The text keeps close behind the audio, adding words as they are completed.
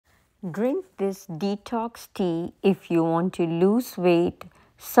Drink this detox tea if you want to lose weight,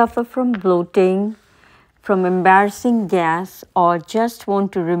 suffer from bloating, from embarrassing gas, or just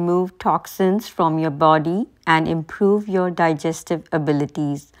want to remove toxins from your body and improve your digestive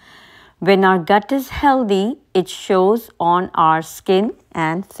abilities. When our gut is healthy, it shows on our skin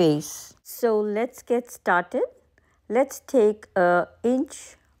and face. So let's get started. Let's take an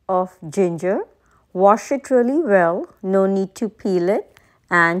inch of ginger, wash it really well, no need to peel it,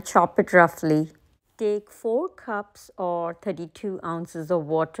 and chop it roughly. Take 4 cups or 32 ounces of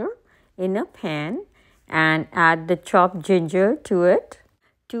water in a pan and add the chopped ginger to it.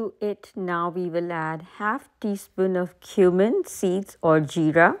 To it now we will add half teaspoon of cumin seeds or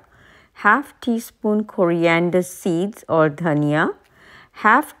jeera, half teaspoon coriander seeds or dhania,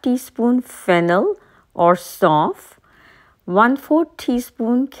 half teaspoon fennel or sauf, 1/4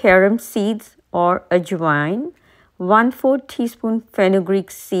 teaspoon carom seeds or ajwain, 1/4 teaspoon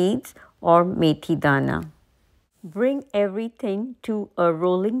fenugreek seeds or methi dana. Bring everything to a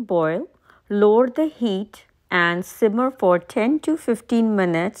rolling boil, lower the heat and simmer for 10 to 15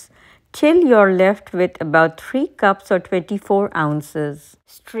 minutes till you're left with about 3 cups or 24 ounces.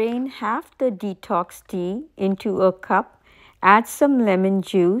 Strain half the detox tea into a cup, add some lemon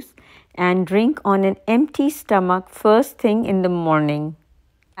juice and drink on an empty stomach first thing in the morning.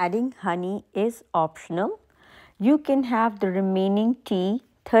 Adding honey is optional. You can have the remaining tea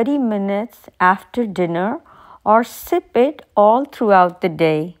 30 minutes after dinner or sip it all throughout the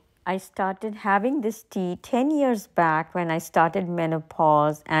day. I started having this tea 10 years back when I started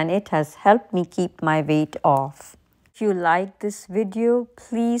menopause, and it has helped me keep my weight off. If you like this video,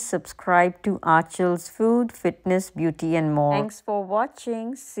 please subscribe to Aanchal's Food, Fitness, Beauty and More. Thanks for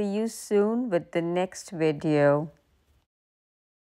watching. See you soon with the next video.